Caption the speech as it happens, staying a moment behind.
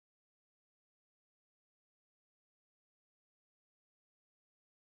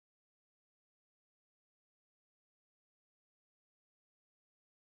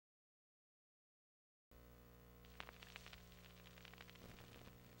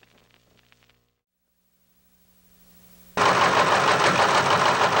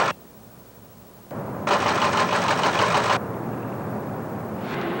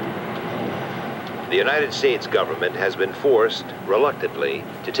United States government has been forced, reluctantly,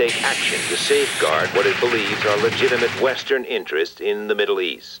 to take action to safeguard what it believes are legitimate Western interests in the Middle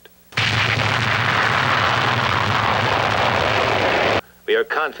East. We are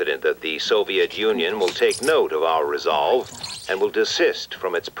confident that the Soviet Union will take note of our resolve and will desist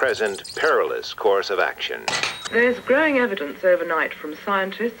from its present perilous course of action. There's growing evidence overnight from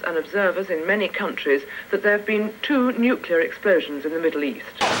scientists and observers in many countries that there have been 2 nuclear explosions in the Middle East.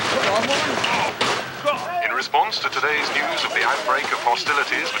 In response to today's news of the outbreak of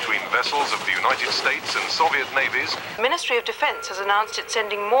hostilities between vessels of the United States and Soviet navies, the Ministry of Defence has announced it's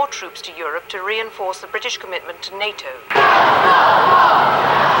sending more troops to Europe to reinforce the British commitment to NATO.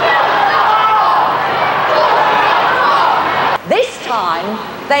 This time,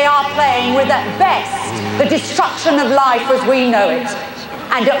 they are playing with, at best, the destruction of life as we know it,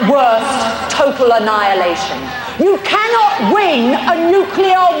 and at worst, total annihilation. You cannot win a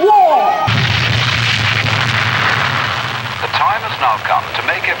nuclear war! The time has now come to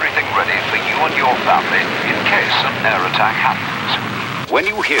make everything ready for you and your family in case an air attack happens. When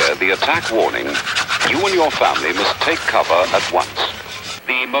you hear the attack warning, you and your family must take cover at once.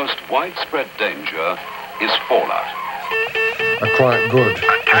 The most widespread danger is fallout. Quite good.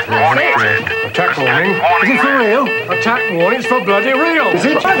 attack warning red. Attack warning? Is it for real? Attack warning? It's for bloody real. Is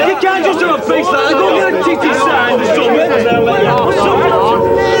it? You can't just do a face like that. Go get a titty sign or something.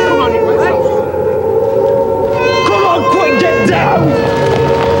 Come on, quick, get down!